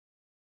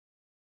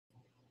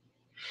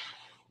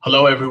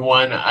Hello,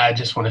 everyone. I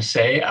just want to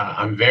say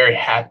I'm very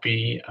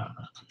happy.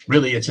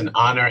 Really, it's an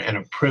honor and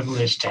a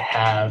privilege to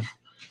have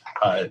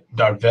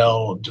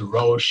Darvel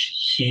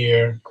Derosches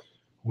here.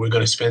 We're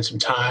going to spend some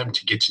time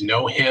to get to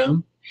know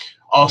him.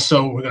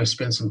 Also, we're going to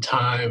spend some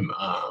time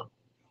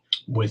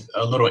with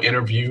a little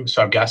interview.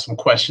 So I've got some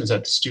questions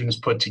that the students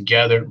put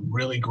together,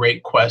 really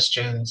great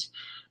questions.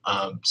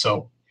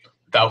 So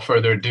without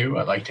further ado,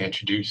 I'd like to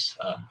introduce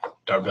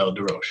Darvel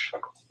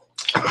Derosches.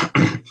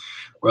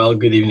 Well,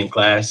 good evening,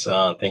 class.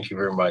 Thank you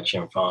very much,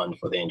 Infan,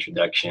 for the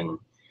introduction.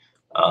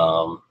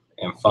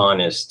 Infan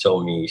has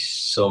told me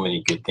so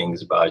many good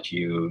things about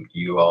you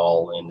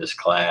all in this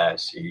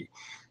class. He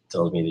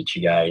told me that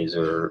you guys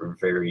are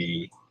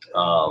very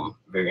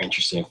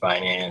interested in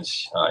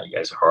finance. You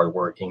guys are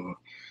hardworking,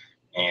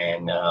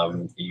 and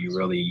you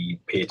really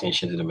pay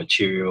attention to the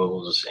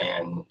materials.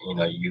 And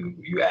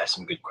you ask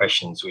some good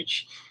questions,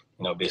 which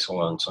based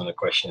on some of the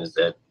questions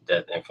that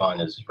Infan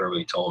has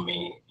verbally told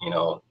me,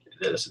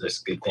 this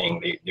good thing.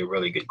 They're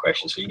really good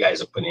questions. So you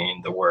guys are putting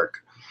in the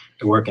work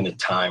and the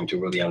time to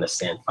really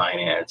understand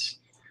finance.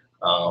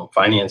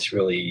 Finance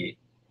really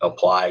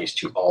applies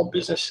to all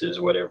businesses,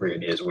 whatever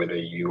it is, whether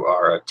you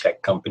are a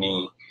tech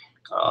company,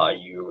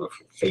 you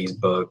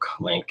Facebook,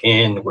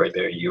 LinkedIn,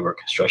 whether you're a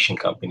construction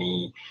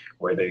company,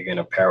 whether you're an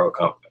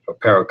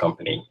apparel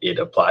company, it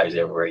applies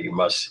everywhere.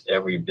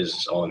 Every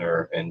business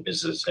owner and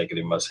business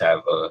executive must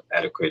have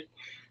adequate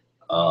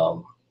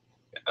um,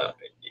 uh,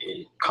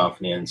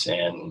 confidence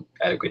and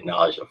adequate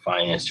knowledge of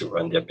finance to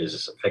run their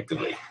business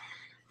effectively.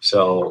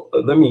 So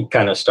let me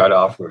kind of start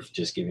off with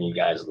just giving you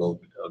guys a little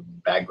bit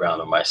of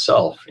background on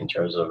myself in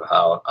terms of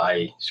how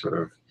I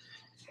sort of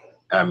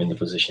am in the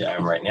position I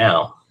am right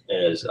now.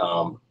 Is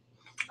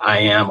I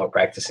am a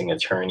practicing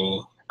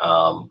attorney.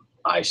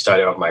 I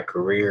started off my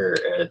career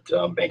at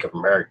Bank of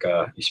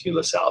America, used to be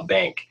LaSalle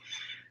Bank.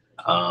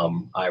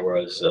 I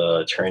was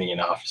an attorney and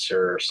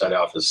officer, started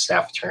off as a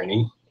staff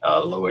attorney,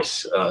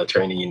 lowest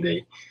attorney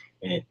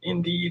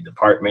in the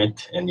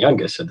department, and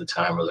youngest at the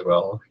time as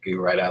well.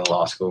 Grew right out of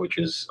law school, which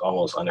is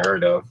almost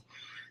unheard of.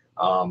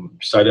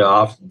 Started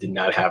off, did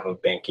not have a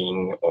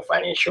banking or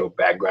financial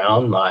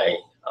background. My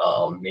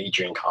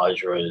major in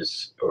college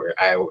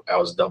I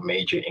was double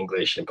major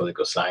English and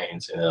political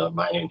science and a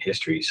minor in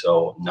history.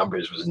 So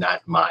numbers was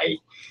not my,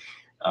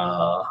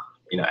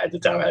 at the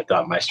time I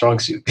thought my strong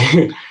suit.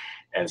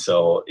 And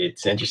so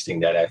it's interesting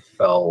that I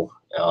felt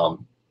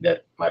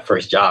that my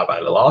first job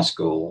out of law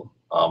school,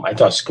 I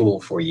taught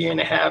school for a year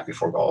and a half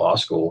before going to law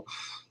school.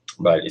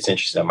 But it's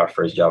interesting that my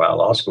first job out of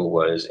law school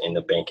was in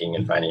the banking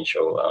and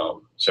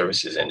financial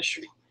services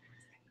industry.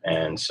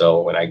 And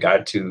so when I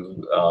got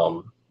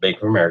to Bank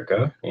of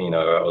America,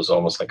 I was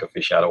almost like a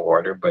fish out of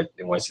water. But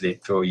once they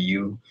throw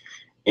you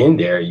in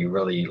there, you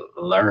really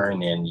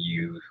learn, and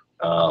you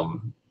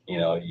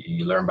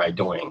learn by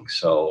doing.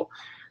 So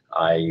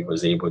I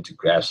was able to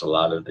grasp a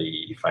lot of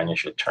the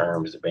financial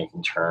terms, the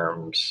banking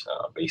terms,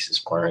 basis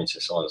points,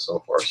 and so on and so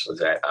forth, so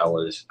that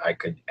I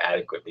could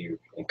adequately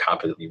and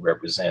competently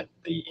represent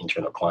the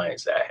internal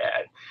clients that I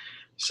had.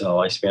 So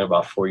I spent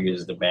about 4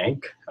 years at the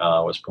bank,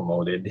 was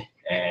promoted,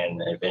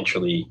 and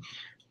eventually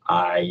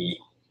I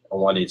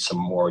wanted some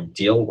more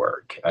deal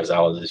work as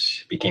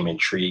became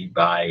intrigued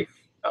by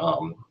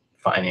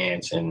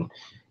finance and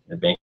the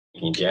banking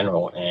in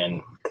general.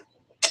 And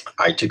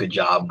I took a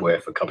job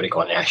with a company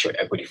called National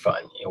Equity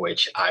Fund, in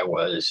which I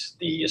was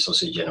the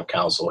associate general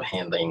counsel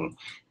handling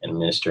and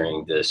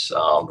administering this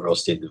real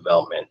estate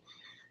development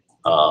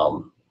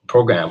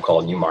program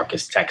called New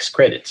Markets Tax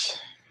Credits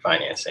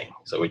Financing,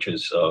 so which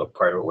was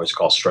part of what's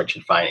called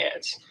structured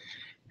finance.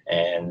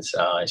 And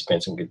I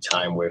spent some good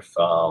time with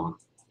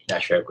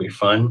National Equity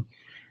Fund.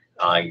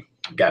 I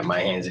got my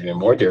hands even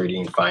more dirty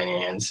in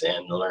finance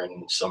and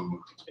learned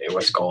some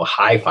what's called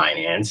high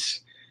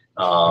finance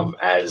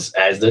as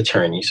the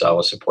attorney. So I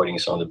was supporting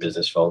some of the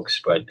business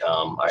folks, but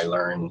I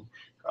learned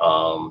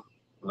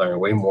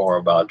way more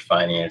about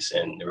finance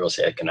and real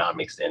estate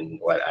economics than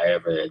what I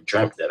ever had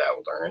dreamt that I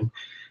would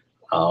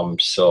learn.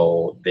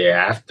 So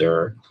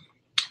thereafter,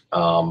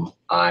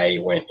 I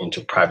went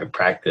into private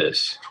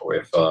practice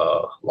with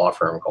a law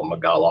firm called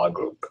McGaw Law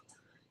Group.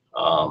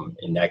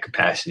 In that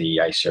capacity,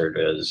 I served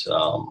as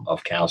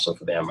of counsel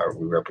for them.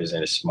 We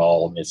represented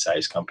small,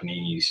 mid-sized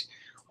companies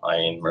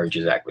in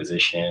mergers,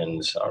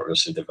 acquisitions, real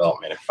estate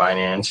development, and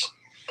finance,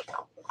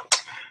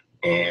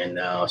 and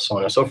so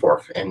on and so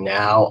forth. And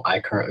now I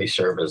currently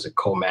serve as a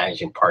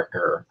co-managing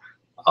partner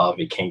of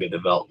Ikenga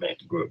Development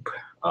Group,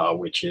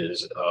 which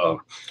is a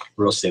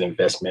real estate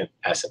investment,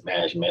 asset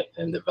management,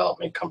 and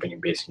development company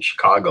based in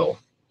Chicago,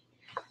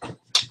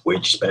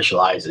 which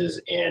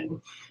specializes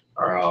in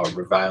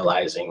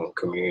revitalizing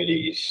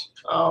communities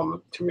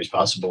through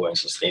responsible and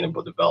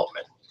sustainable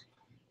development.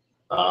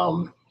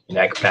 In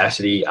that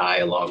capacity, I,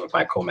 along with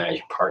my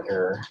co-managing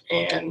partner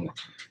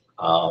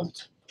um,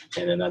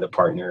 and another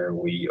partner,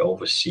 we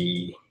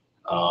oversee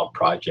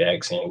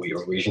projects, and we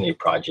originate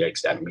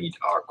projects that meet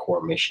our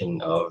core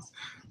mission of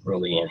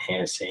really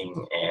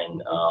enhancing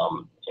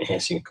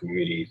the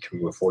community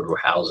through affordable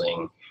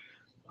housing,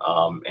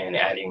 and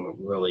adding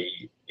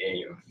really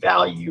a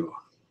value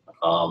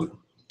to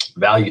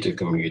the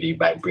community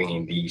by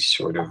bringing these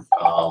sort of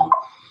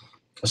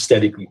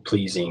aesthetically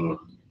pleasing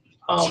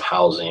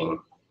housing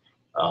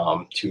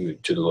to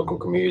the local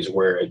communities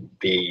where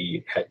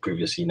they had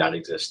previously not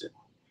existed.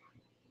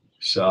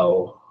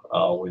 So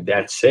with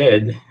that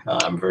said,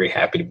 I'm very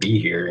happy to be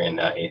here,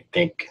 and I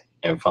thank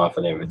MFON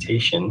for the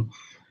invitation.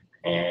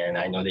 And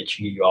I know that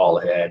you all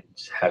have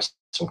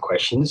some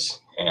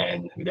questions.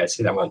 And with that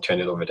said, I'm going to turn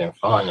it over to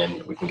MFON,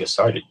 and we can get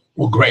started.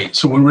 Well, great.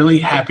 So we're really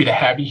happy to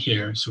have you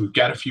here. So we've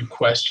got a few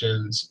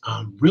questions,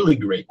 really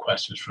great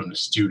questions from the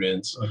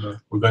students.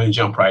 We're going to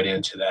jump right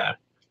into that.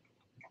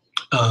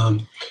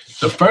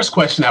 The first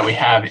question that we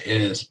have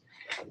is,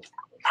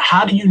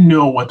 how do you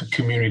know what the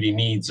community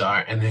needs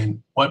are, and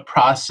then what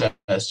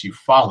process you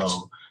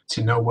follow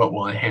to know what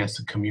will enhance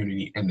the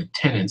community and the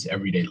tenants'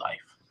 everyday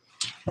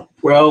life?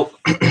 Well,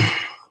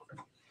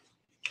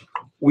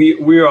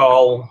 we're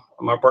all,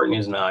 my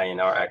partners and I and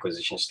our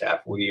acquisition staff,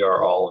 we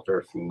are all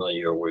very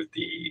familiar with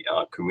the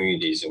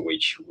communities in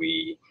which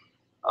we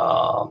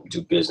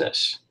do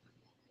business.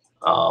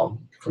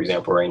 For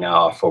example, right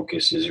now our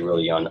focus is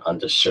really on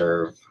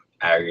underserved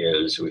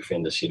areas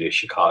within the city of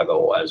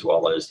Chicago, as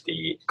well as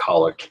the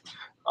Colic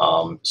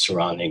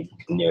surrounding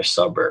near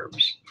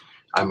suburbs.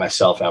 I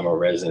myself am a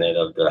resident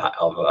of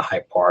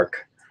Hyde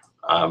Park.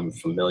 I'm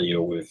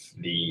familiar with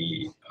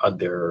the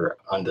other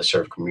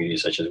underserved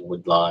communities such as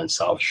Woodlawn,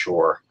 South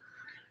Shore.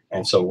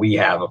 And so we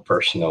have a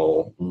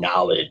personal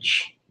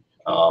knowledge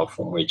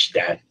from which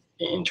that,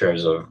 in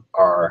terms of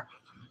our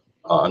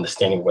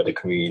understanding what the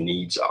community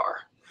needs are.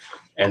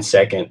 And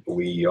second,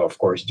 we of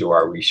course do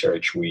our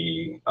research.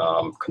 We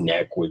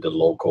connect with the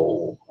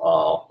local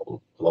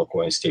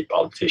and state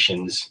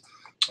politicians.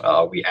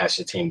 We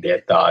ascertain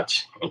their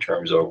thoughts in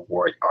terms of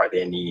what are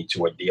their needs,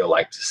 what they'd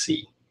like to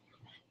see.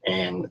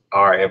 And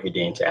our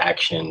everyday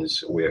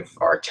interactions with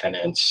our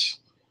tenants,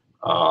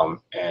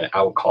 and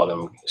I would call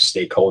them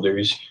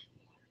stakeholders,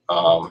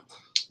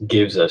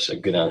 gives us a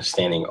good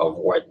understanding of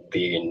what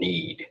they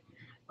need.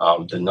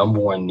 The number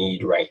one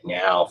need right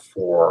now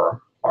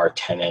for our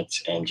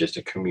tenants and just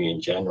the community in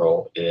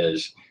general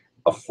is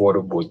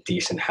affordable,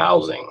 decent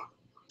housing,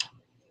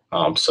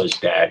 such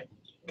that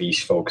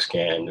these folks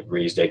can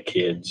raise their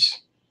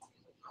kids,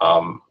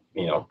 come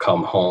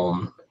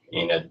home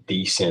in a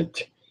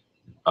decent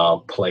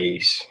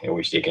place in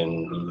which they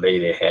can lay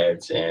their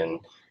heads and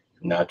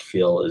not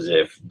feel as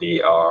if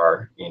they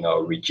are,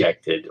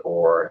 rejected,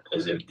 or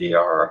as if they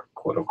are,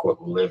 quote unquote,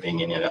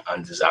 living in an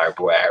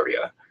undesirable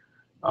area.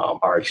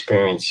 Our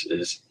experience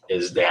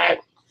is that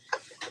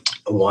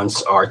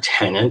once our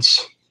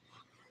tenants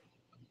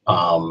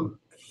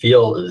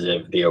feel as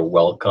if they are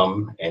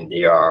welcome and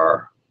they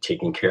are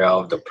taken care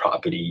of, the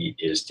property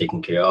is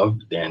taken care of,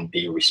 then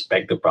they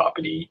respect the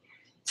property,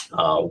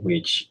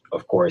 which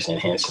of course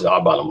enhances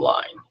our bottom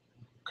line.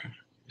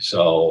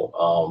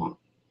 So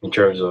in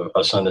terms of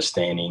us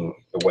understanding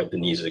what the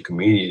needs of the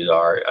communities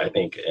are, I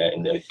think,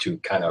 and to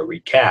kind of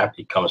recap,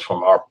 it comes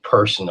from our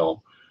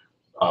personal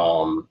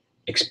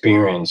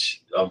experience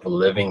of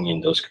living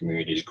in those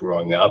communities,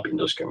 growing up in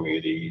those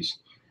communities,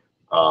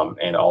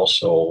 and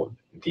also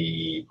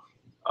the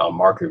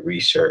market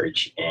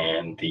research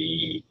and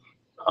the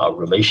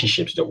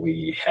relationships that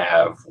we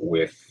have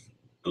with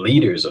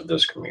leaders of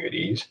those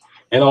communities,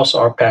 and also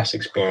our past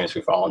experience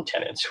with our own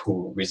tenants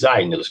who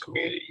reside in those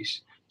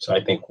communities. So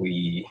I think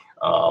we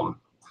have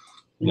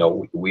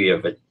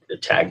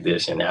attacked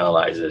this and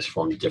analyzed this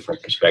from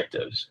different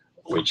perspectives,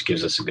 which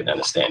gives us a good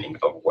understanding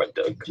of what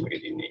the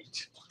community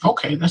needs.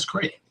 Okay, that's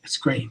great. That's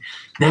great.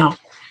 Now,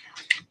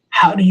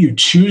 how do you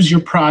choose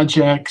your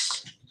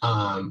projects,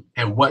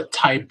 and what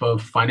type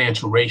of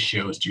financial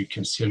ratios do you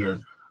consider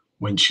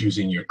when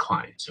choosing your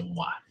clients, and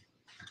why?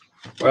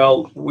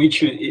 Well,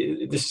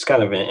 this is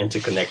kind of an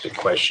interconnected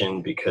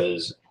question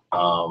because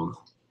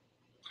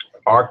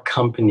our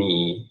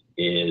company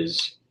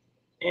is,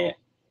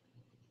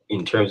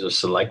 in terms of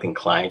selecting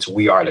clients,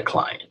 we are the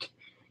client.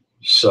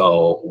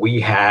 So we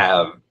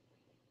have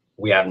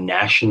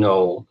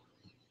national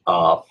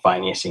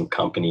financing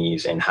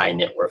companies and high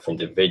net worth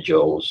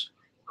individuals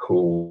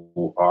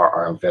who are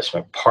our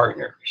investment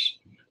partners,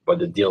 but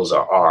the deals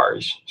are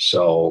ours.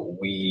 So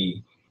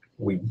we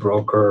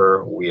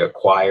broker, we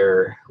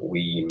acquire,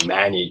 we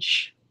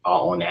manage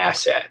our own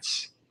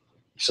assets.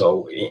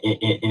 So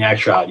in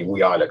actuality,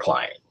 we are the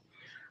client.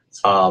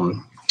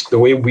 The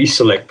way we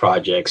select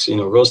projects,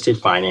 real estate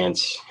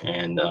finance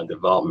and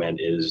development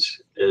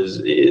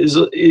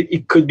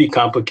it could be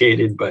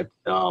complicated, but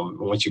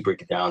once you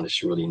break it down,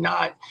 it's really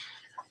not.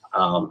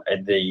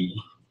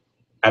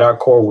 At our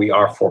core, we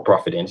are a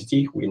for-profit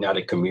entity. We're not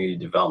a community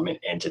development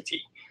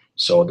entity.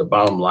 So the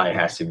bottom line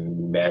has to be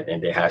met,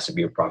 and there has to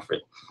be a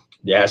profit.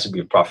 There has to be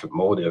a profit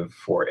motive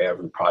for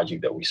every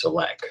project that we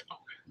select.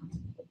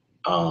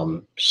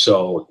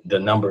 So the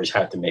numbers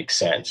have to make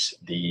sense.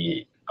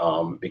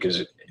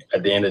 Because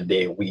at the end of the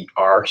day, we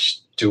are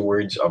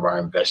stewards of our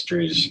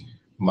investors'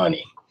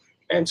 money.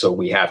 And so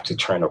we have to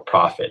turn a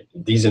profit.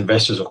 These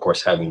investors, of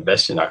course, have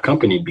invested in our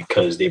company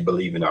because they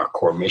believe in our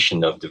core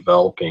mission of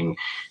developing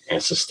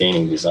and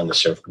sustaining these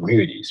underserved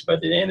communities. But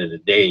at the end of the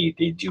day,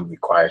 they do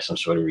require some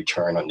sort of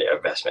return on their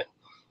investment.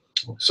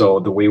 So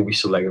the way we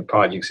select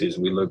projects is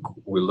we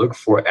look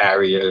for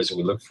areas,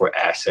 we look for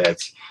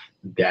assets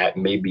that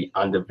may be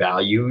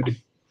undervalued,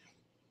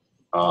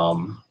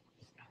 or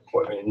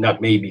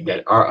not maybe,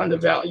 that are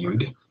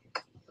undervalued,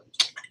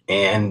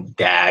 and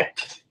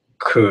that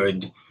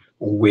could,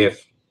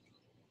 with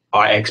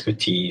our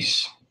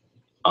expertise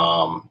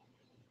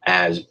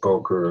as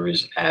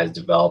brokers, as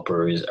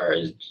developers, or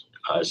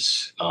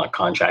as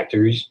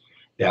contractors,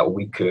 that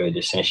we could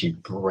essentially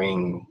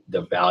bring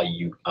the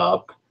value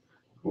up.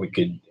 We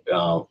could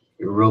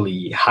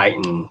really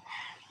heighten.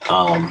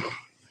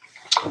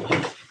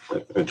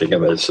 Think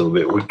about this a little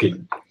bit.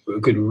 We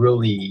could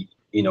really,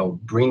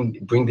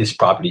 bring these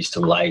properties to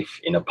life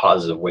in a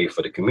positive way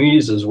for the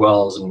communities, as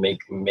well as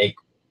make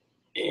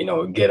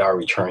get our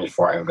returns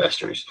for our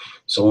investors.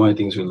 So one of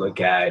the things we look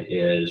at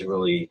is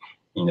really,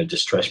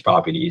 distressed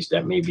properties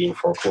that may be in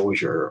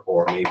foreclosure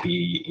or may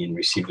be in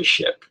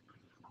receivership.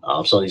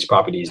 Some of these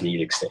properties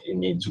need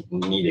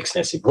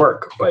extensive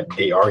work, but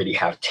they already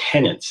have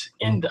tenants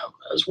in them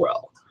as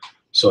well.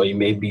 So it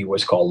may be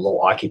what's called low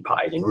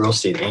occupied. In real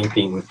estate,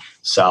 anything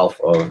south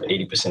of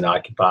 80%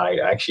 occupied,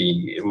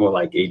 actually more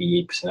like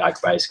 88%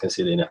 occupied, is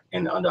considered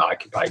an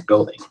under-occupied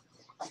building.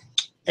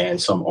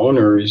 And some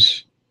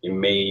owners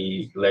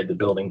may let the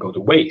building go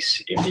to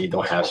waste if they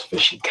don't have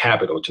sufficient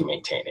capital to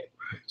maintain it.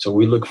 So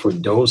we look for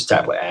those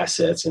type of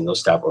assets and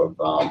those type of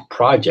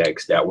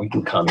projects that we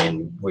can come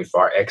in with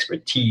our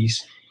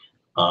expertise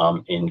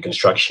in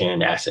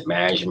construction, asset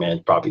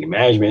management, property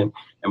management,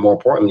 and more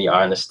importantly,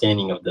 our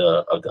understanding of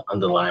the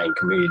underlying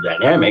community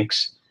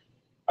dynamics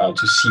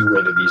to see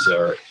whether these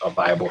are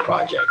viable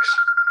projects.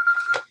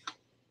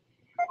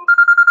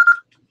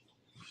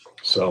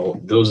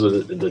 So those are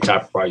the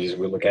type of projects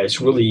we look at.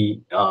 It's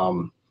really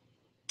on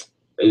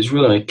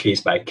a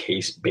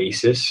case-by-case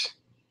basis,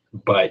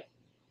 but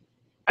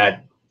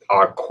at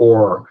our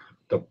core,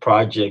 the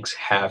projects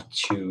have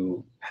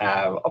to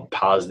have a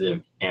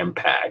positive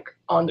impact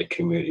on the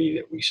community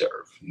that we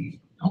serve.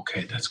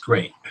 Okay, that's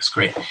great. That's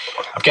great.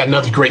 I've got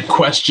another great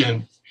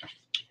question.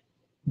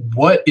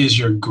 What is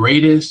your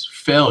greatest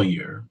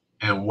failure,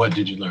 and what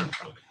did you learn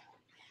from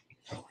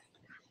it?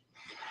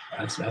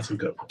 That's a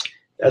good one.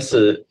 That's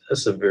a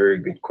very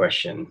good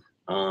question.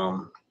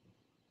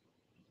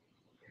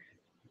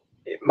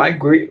 My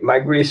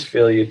greatest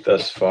failure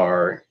thus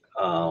far,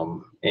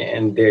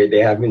 and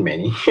there have been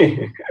many,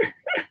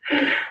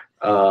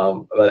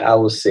 but I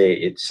will say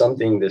it's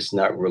something that's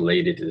not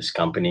related to this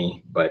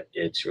company, but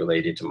it's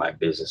related to my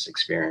business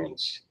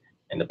experience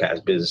in the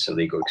past, business and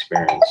legal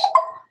experience.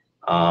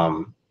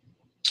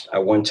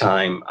 At one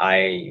time,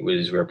 I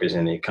was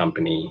representing a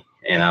company,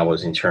 and I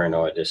was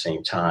internal at the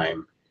same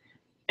time,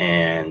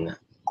 and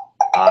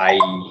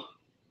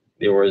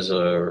there was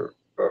a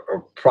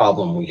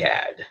problem we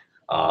had,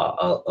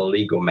 a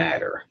legal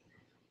matter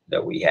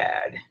that we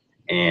had,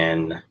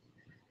 and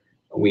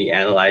we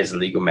analyzed the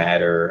legal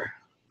matter.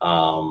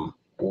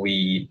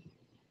 We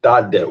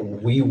thought that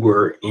we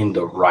were in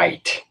the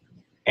right,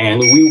 and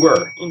we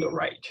were in the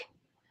right,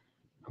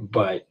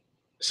 but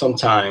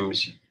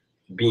sometimes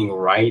being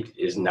right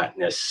is not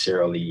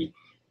necessarily,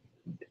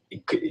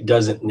 it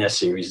doesn't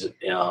necessarily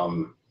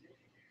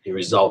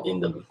result in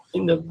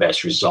the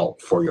best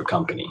result for your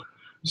company.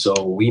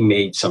 So we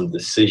made some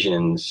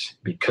decisions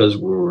because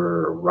we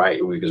were right,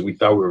 because we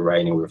thought we were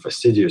right, and we were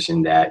fastidious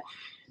in that,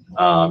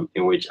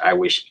 in which I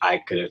wish I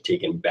could have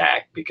taken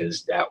back,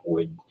 because that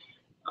would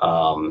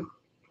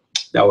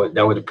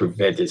have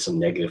prevented some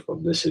negative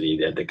publicity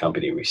that the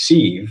company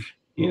received,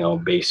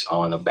 based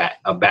on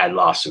a bad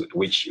lawsuit,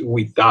 which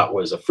we thought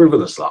was a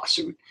frivolous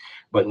lawsuit.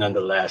 But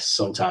nonetheless,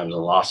 sometimes a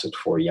lawsuit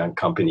for a young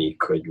company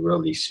could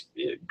really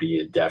be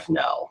a death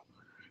knell.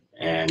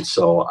 And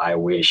so I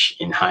wish,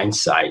 in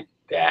hindsight,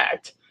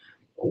 that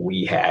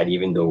we had,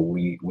 even though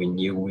we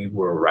knew we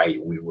were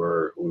right, we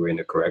were in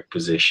the correct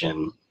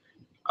position.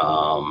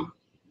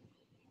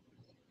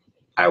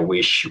 I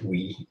wish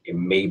we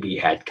maybe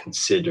had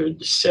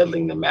considered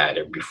settling the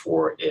matter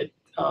before it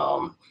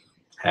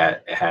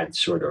had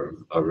sort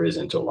of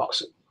arisen to a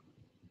lawsuit.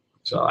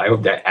 So I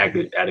hope that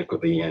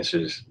adequately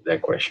answers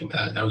that question.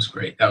 That was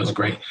great. That was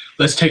great.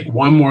 Let's take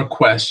one more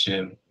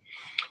question.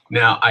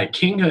 Now,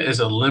 Ikinga is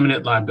a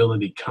limited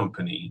liability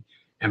company,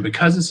 and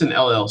because it's an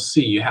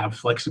LLC, you have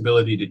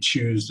flexibility to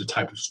choose the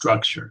type of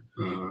structure.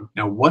 Mm-hmm.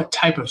 Now, what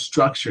type of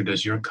structure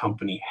does your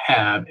company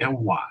have, and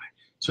why?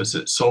 So it's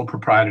a sole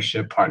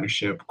proprietorship,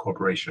 partnership,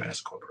 corporation, or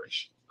S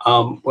corporation?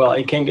 Well,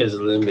 Ikinga is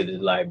a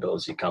limited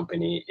liability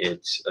company.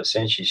 It's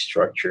essentially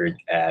structured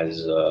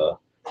as an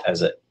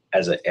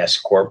S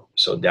corp.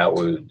 So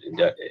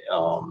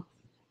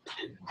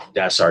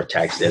that's our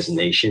tax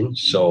designation.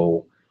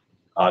 So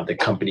the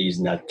company is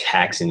not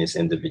taxed in its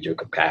individual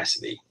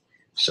capacity.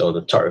 So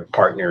the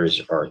partners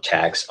are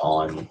taxed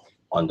on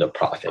the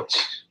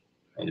profits,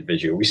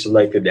 individual. We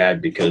selected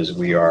that because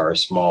we are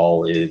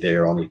small.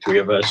 There are only 3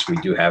 of us. We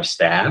do have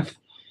staff,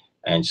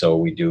 and so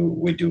we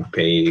do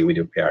pay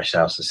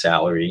ourselves a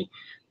salary.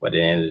 But at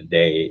the end of the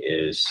day,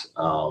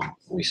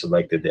 we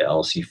selected the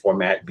LLC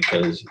format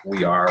because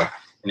we are,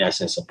 in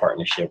essence, a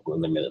partnership with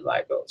limited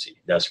liability.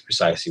 That's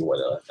precisely what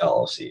a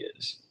LLC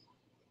is,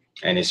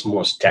 and it's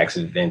more tax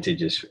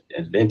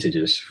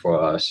advantageous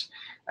for us,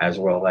 as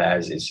well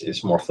as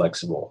it's more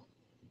flexible.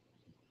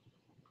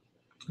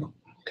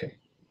 Okay,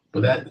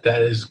 well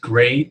that is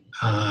great.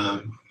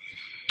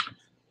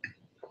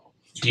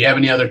 Do you have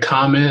any other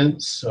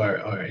comments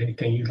or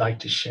anything you'd like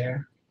to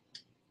share?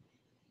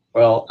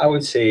 Well, I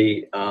would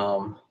say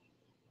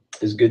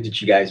it's good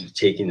that you guys have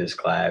taken this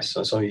class.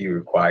 So some of you are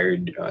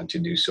required to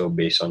do so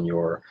based on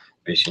your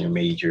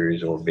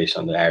majors or based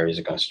on the areas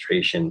of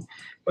concentration.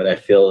 But I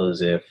feel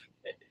as if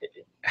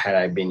had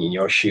I been in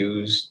your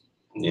shoes,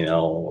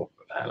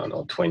 I don't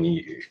know,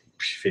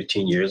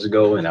 15 years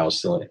ago, and I was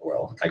still,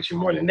 well, actually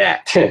more than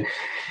that.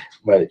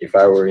 But if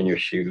I were in your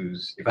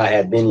shoes, if I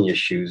had been in your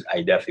shoes,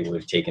 I definitely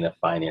would have taken a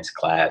finance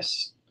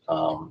class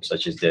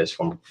such as this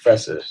from a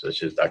professor,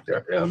 such as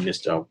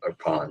Mr.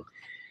 Upon.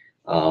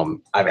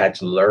 I've had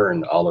to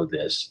learn all of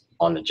this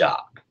on the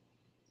job.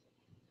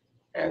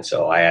 And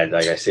so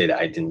like I said,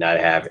 I did not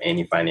have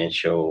any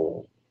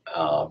financial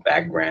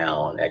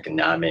background,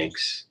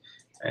 economics,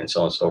 and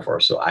so on and so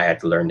forth. So I had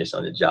to learn this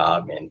on the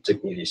job, and it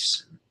took me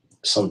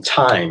some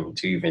time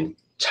to even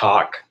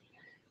talk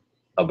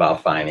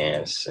about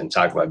finance and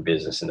talk about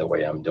business in the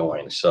way I'm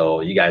doing.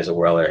 So you guys are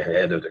well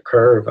ahead of the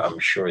curve. I'm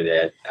sure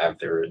that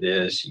after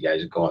this, you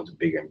guys are going to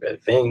bigger and better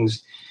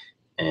things,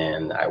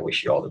 and I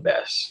wish you all the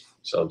best.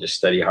 So just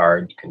study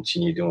hard,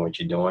 continue doing what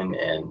you're doing,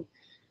 and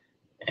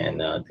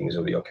things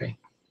will be okay.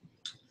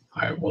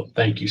 All right, well,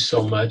 thank you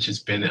so much. It's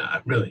been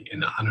really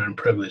an honor and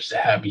privilege to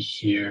have you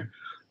here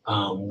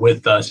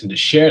with us and to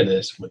share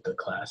this with the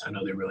class. I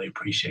know they really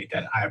appreciate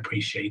that. I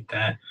appreciate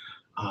that.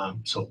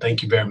 So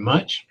thank you very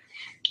much.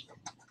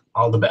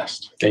 All the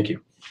best. Thank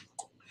you.